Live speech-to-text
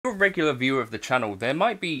a regular viewer of the channel, there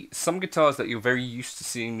might be some guitars that you're very used to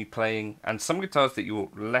seeing me playing, and some guitars that you're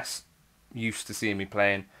less used to seeing me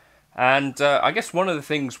playing. And I guess one of the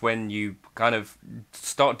things when you kind of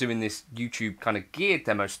start doing this YouTube kind of gear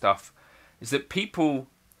demo stuff is that people,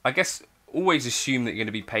 I guess, always assume that you're going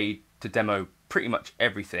to be paid to demo pretty much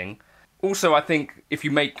everything. Also, I think if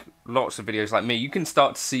you make lots of videos like me, you can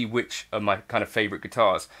start to see which are my kind of favourite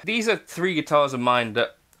guitars. These are 3 guitars of mine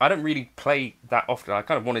that I don't really play that often. I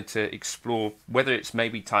kind of wanted to explore whether it's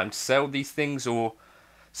maybe time to sell these things or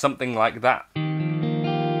something like that.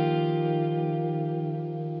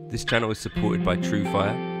 This channel is supported by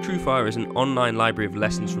TrueFire. TrueFire is an online library of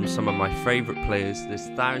lessons from some of my favourite players. There's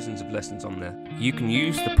thousands of lessons on there. You can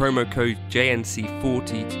use the promo code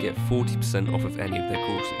JNC40 to get 40% off of any of their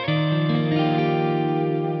courses.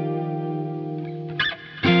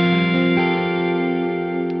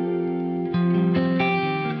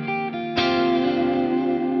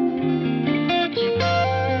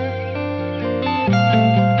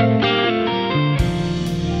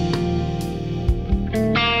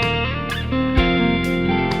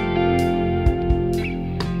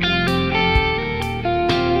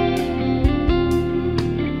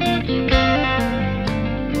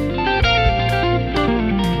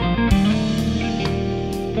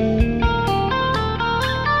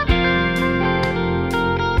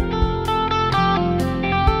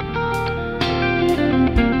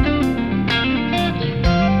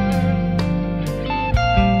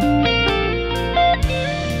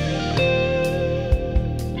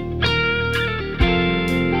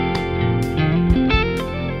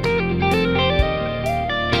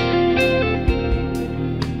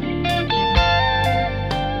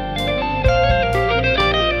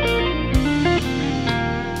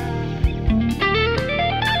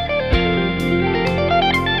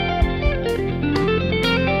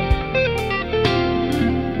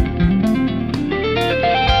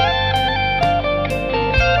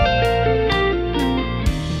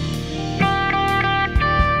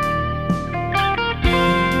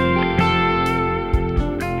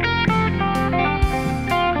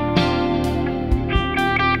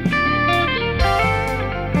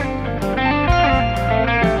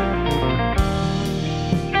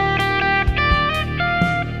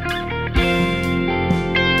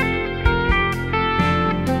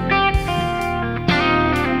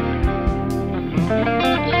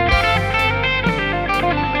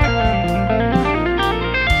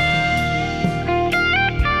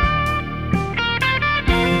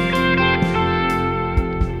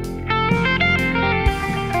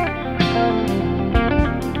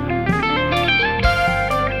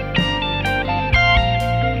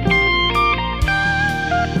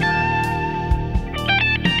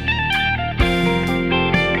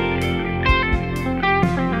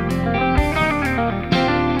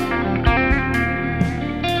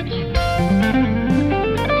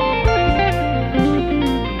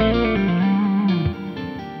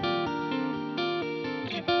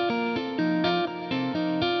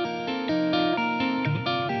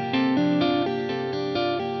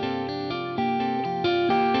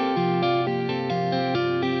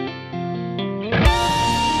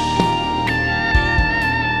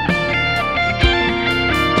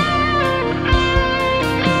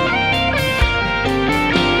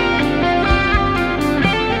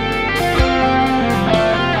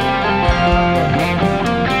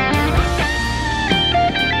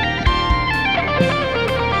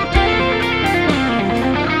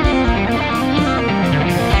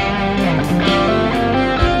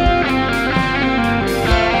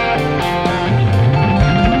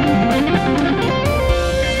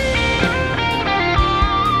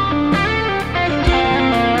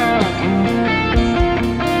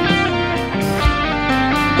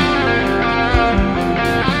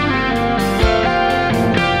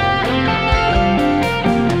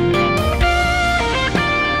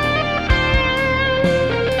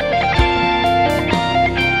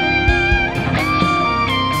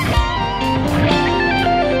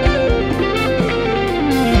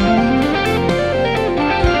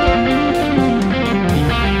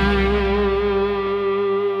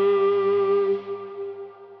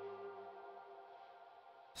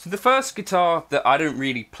 So the first guitar that I don't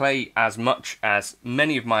really play as much as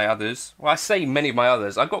many of my others, well, I say many of my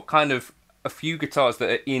others, I've got kind of a few guitars that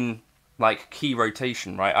are in like key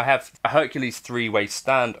rotation, right? I have a Hercules 3-way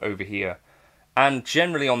stand over here, and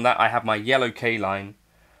generally on that I have my yellow K-line,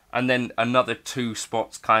 and then another 2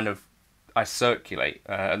 spots kind of I circulate.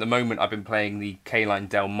 At the moment I've been playing the K-line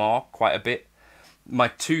Del Mar quite a bit. My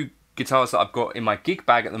 2 guitars that I've got in my gig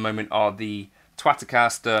bag at the moment are the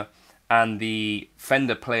Stratocaster and the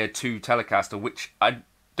Fender Player 2 Telecaster, which I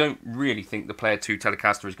don't really think the Player 2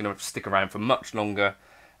 Telecaster is going to stick around for much longer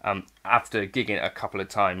after gigging it a couple of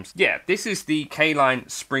times. Yeah, this is the K-Line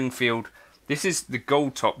Springfield. This is the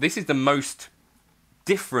gold top. This is the most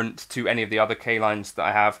different to any of the other K-Lines that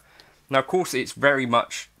I have. Now, of course, it's very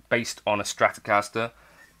much based on a Stratocaster.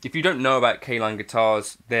 If you don't know about K-Line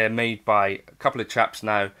guitars, they're made by a couple of chaps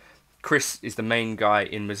now. Chris is the main guy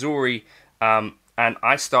in Missouri, and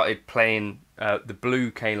I started playing the blue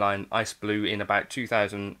K-Line, Ice Blue, in about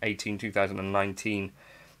 2018, 2019.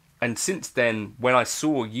 And since then, when I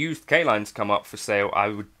saw used K-Lines come up for sale, I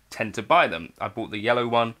would tend to buy them. I bought the yellow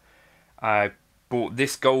one, I bought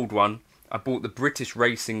this gold one, I bought the British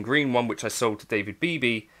Racing green one, which I sold to David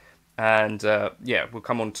Beebe, and yeah, we'll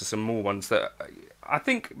come on to some more ones that I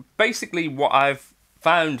think basically what I've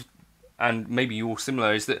found, and maybe you're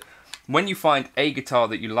similar, is that when you find a guitar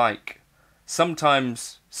that you like,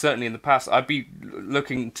 sometimes, certainly in the past, I'd be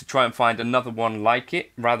looking to try and find another one like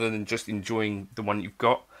it, rather than just enjoying the one you've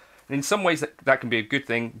got. And in some ways that can be a good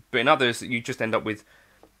thing, but in others you just end up with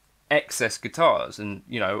excess guitars, and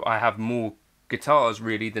you know, I have more guitars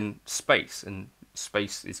really than space, and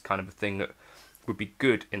space is kind of a thing that would be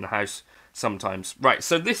good in the house sometimes. Right,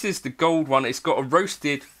 so this is the gold one. It's got a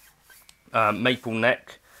roasted maple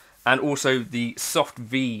neck, and also the soft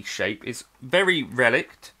V shape. It's very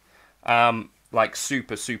relict, like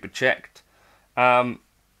super checked,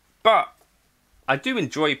 but I do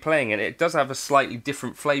enjoy playing it. It does have a slightly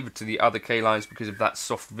different flavour to the other K-Lines because of that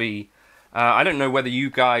soft V. I don't know whether you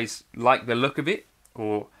guys like the look of it,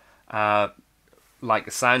 or like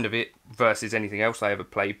the sound of it versus anything else I ever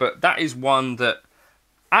play, but that is one that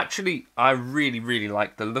actually I really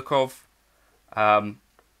like the look of, and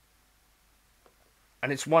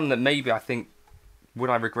it's one that maybe I think, would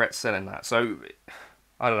I regret selling that? So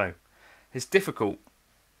I don't know, it's difficult,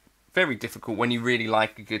 very difficult when you really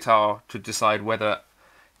like a guitar to decide whether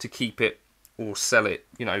to keep it or sell it.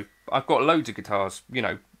 You know, I've got loads of guitars, you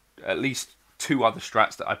know, at least 2 other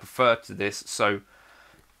Strats that I prefer to this, so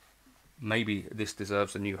maybe this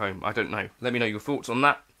deserves a new home. I don't know. Let me know your thoughts on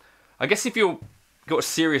that. I guess if you've got a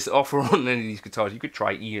serious offer on any of these guitars, you could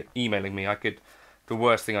try emailing me. The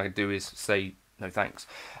worst thing I could do is say no thanks.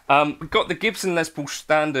 We've got the Gibson Les Paul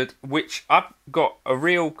Standard, which I've got a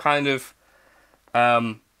real kind of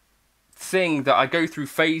thing that I go through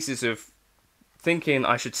phases of thinking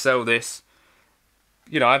I should sell this.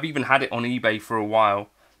 You know, I've even had it on eBay for a while,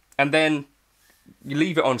 and then you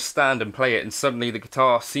leave it on stand and play it, and suddenly the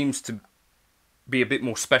guitar seems to be a bit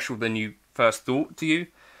more special than you first thought to you.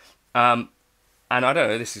 And I don't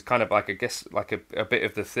know, this is kind of like, I guess, like a bit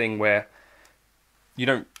of the thing where you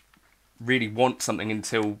don't really want something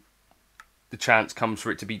until the chance comes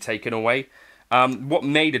for it to be taken away. What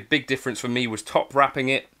made a big difference for me was top wrapping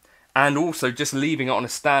it, and also just leaving it on a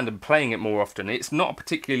stand and playing it more often. It's not a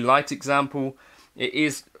particularly light example. It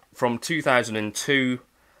is from 2002.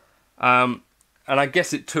 And I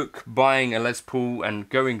guess it took buying a Les Paul and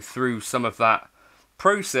going through some of that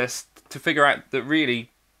process to figure out that really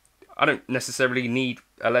I don't necessarily need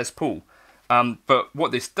a Les Paul. But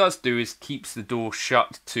what this does do is keeps the door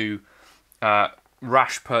shut to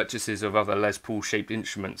rash purchases of other Les Paul shaped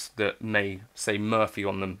instruments that may say Murphy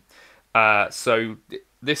on them. So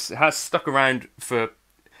this has stuck around for,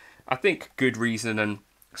 I think, good reason, and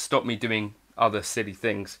stopped me doing other silly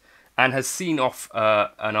things, and has seen off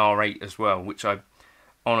an R8 as well, which I,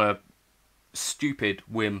 on a stupid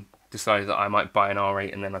whim, decided that I might buy an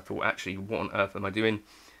R8, and then I thought, actually, what on earth am I doing?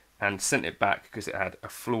 And sent it back because it had a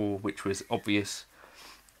flaw which was obvious.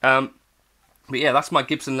 But yeah, that's my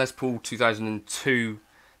Gibson Les Paul 2002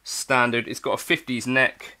 Standard. It's got a 50s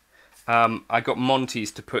neck. I got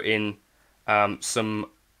Monty's to put in some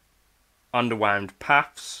underwound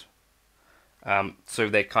paths. So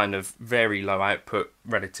they're kind of very low output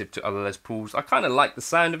relative to other Les Pauls. I kind of like the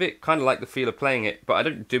sound of it, kind of like the feel of playing it, but I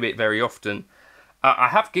don't do it very often. I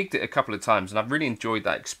have gigged it a couple of times, and I've really enjoyed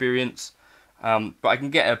that experience. But I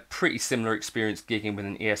can get a pretty similar experience gigging with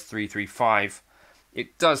an ES335.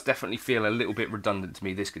 It does definitely feel a little bit redundant to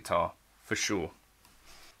me, this guitar, for sure.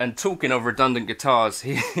 And talking of redundant guitars,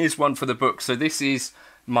 here's one for the book. So this is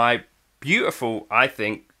my beautiful, I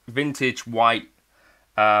think, vintage white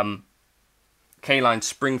K-Line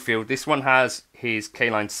Springfield. This one has his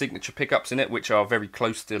K-Line signature pickups in it, which are very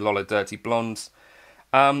close to Lola Dirty Blondes.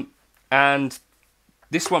 And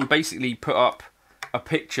this one basically put up a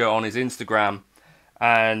picture on his Instagram,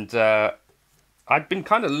 and I'd been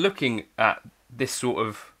kind of looking at this sort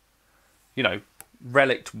of, you know,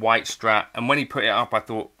 relict white Strat, and when he put it up I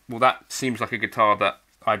thought, well, that seems like a guitar that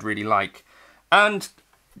I'd really like. And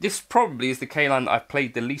this probably is the K-line that I've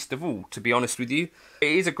played the least of all, to be honest with you.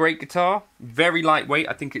 It is a great guitar, very lightweight.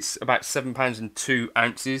 I think it's about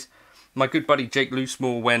 £7.02. My good buddy Jake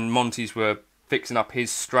Loosemore, when Monty's were fixing up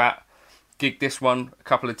his Strat, gigged this one a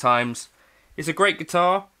couple of times. It's a great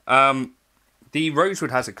guitar. The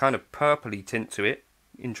rosewood has a kind of purpley tint to it,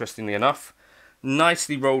 interestingly enough.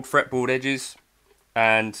 Nicely rolled fretboard edges,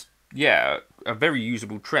 and yeah, a very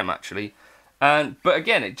usable trem actually. But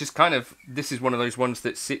again, it just kind of, this is one of those ones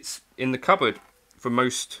that sits in the cupboard for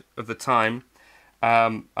most of the time.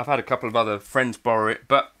 I've had a couple of other friends borrow it,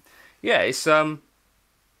 but yeah, it's one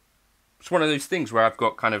of those things where I've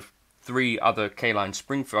got kind of 3 other K-line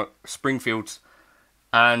Springfields,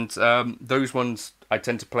 and those ones I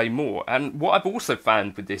tend to play more. And what I've also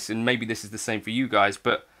found with this, and maybe this is the same for you guys,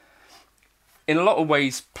 but in a lot of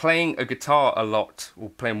ways, playing a guitar a lot, or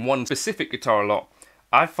playing one specific guitar a lot,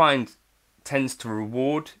 I find tends to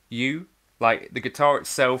reward you. Like, the guitar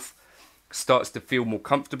itself starts to feel more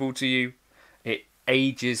comfortable to you. It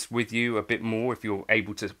ages with you a bit more if you're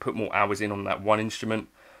able to put more hours in on that one instrument.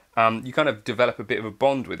 You kind of develop a bit of a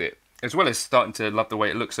bond with it, as well as starting to love the way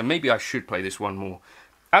it looks. So maybe I should play this one more.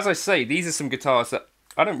 As I say, these are some guitars that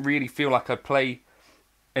I don't really feel like I play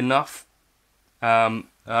enough.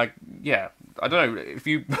 Yeah, I don't know if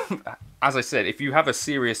you, as I said, if you have a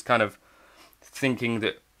serious kind of thinking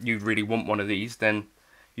that you really want one of these, then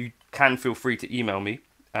you can feel free to email me,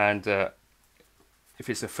 and if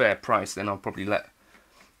it's a fair price, then I'll probably let,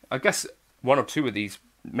 I guess 1 or 2 of these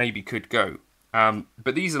maybe could go.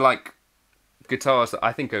 But these are like guitars that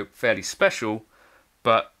I think are fairly special,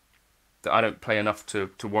 but that I don't play enough to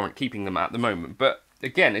warrant keeping them at the moment. But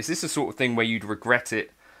again, is this the sort of thing where you'd regret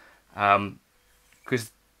it?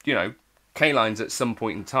 Because, you know, K-lines at some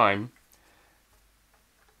point in time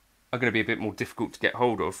are going to be a bit more difficult to get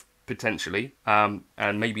hold of, potentially. And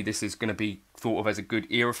maybe this is going to be thought of as a good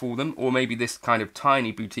era for them. Or maybe this kind of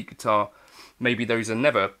tiny boutique guitar, maybe those are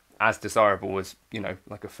never as desirable as, you know,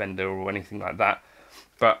 like a Fender or anything like that.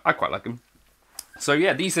 But I quite like them. So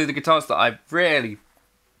yeah, these are the guitars that I rarely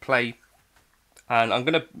play. And I'm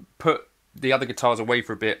going to put the other guitars away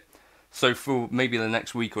for a bit. So for maybe the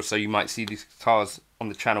next week or so, you might see these guitars on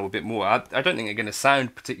the channel a bit more. I don't think they're going to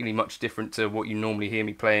sound particularly much different to what you normally hear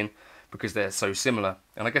me playing, because they're so similar.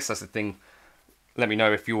 And I guess that's the thing. Let me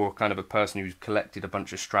know if you're kind of a person who's collected a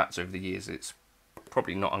bunch of Strats over the years. It's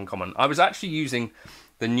probably not uncommon. I was actually using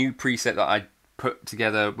the new preset that I put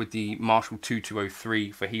together with the Marshall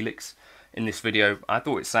 2203 for Helix in this video. I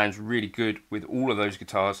thought it sounds really good with all of those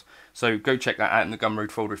guitars. So go check that out in the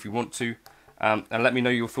Gumroad folder if you want to. And let me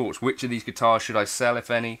know your thoughts. Which of these guitars should I sell,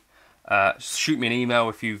 if any? Shoot me an email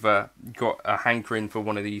if you've got a hankering for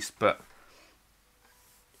one of these. But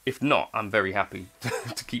if not, I'm very happy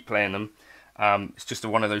to keep playing them. It's just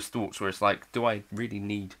one of those thoughts where it's like, do I really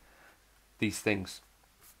need these things?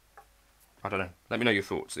 I don't know. Let me know your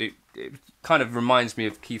thoughts. It kind of reminds me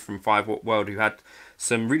of Keith from 5 Watt World, who had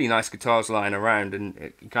some really nice guitars lying around, and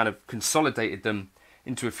it kind of consolidated them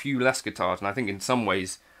into a few less guitars. And I think in some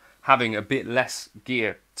ways, having a bit less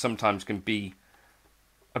gear sometimes can be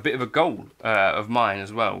a bit of a goal of mine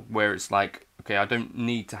as well, where it's like, okay, I don't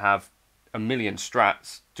need to have a million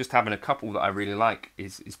Strats. Just having a couple that I really like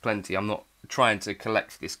is plenty. I'm not trying to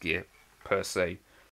collect this gear per se.